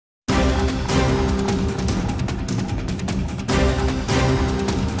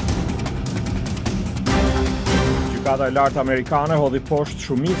Gjykata e lartë amerikane hodhi poshtë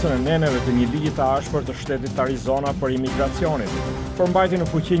shumicën e neneve të një ligji të ashpër të shtetit Arizona për imigracionin, por mbajti në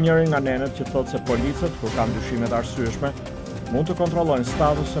fuqi njërin nga nenet që thotë se policët, kur kanë dyshime të arsyeshme, mund të kontrollojnë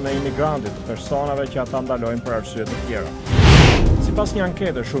statusin e imigrantit të personave që ata ndalojnë për arsye të tjera. Sipas një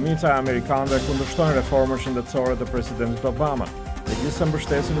ankete, shumica e amerikanëve kundërshtojnë reformën shëndetësore të presidentit Obama, megjithëse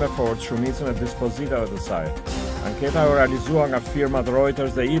mbështesin me forcë shumicën e dispozitave të saj. Anketa u realizua nga firmat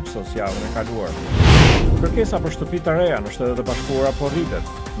Reuters dhe Ipsos javën e kaluar. Kërkesa për shtëpi të reja në Shtetet e Bashkuara po rritet.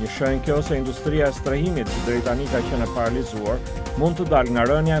 Një shenjë kjo se industria e strehimit britanik ka qenë e paralizuar, mund të dalë nga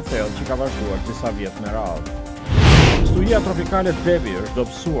rënja e thellë që ka vazhduar disa vjet me radhë. Studia tropikale Debbie është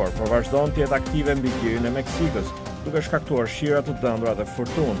dobësuar, por vazhdon të jetë aktive mbi gjirin e Meksikës, duke shkaktuar shira të dëndura dhe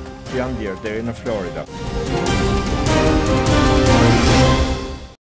furtunë që janë ndjerë deri në Florida.